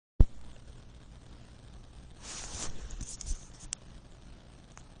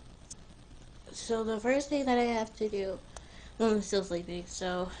So the first thing that I have to do, well, I'm still sleeping,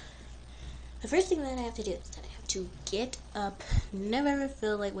 so the first thing that I have to do is that I have to get up, never ever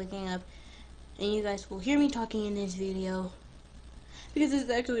feel like waking up, and you guys will hear me talking in this video, because this is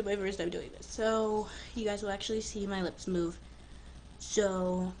actually my first time doing this, so you guys will actually see my lips move.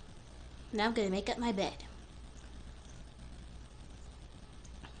 So now I'm gonna make up my bed.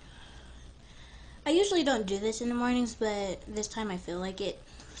 I usually don't do this in the mornings, but this time I feel like it,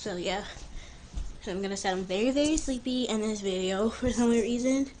 so yeah. So I'm gonna sound very, very sleepy in this video for some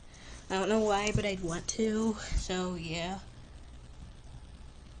reason. I don't know why, but I'd want to, so yeah.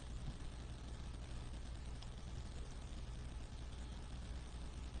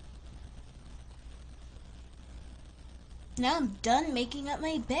 Now I'm done making up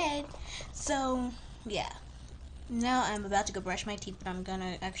my bed, so yeah. Now I'm about to go brush my teeth, but I'm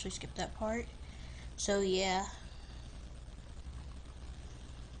gonna actually skip that part. So yeah.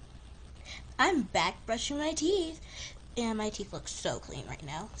 I'm back brushing my teeth, and my teeth look so clean right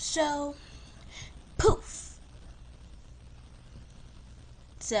now. So, poof!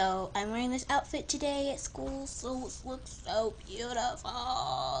 So, I'm wearing this outfit today at school, so it looks so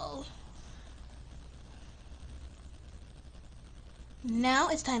beautiful. Now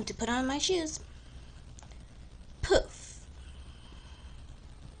it's time to put on my shoes. Poof!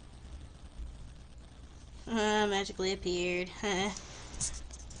 Magically appeared.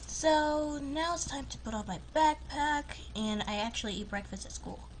 So now it's time to put on my backpack, and I actually eat breakfast at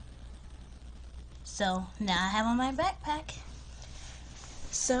school. So now I have on my backpack.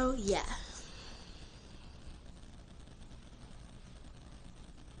 So yeah.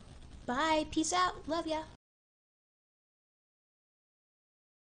 Bye. Peace out. Love ya.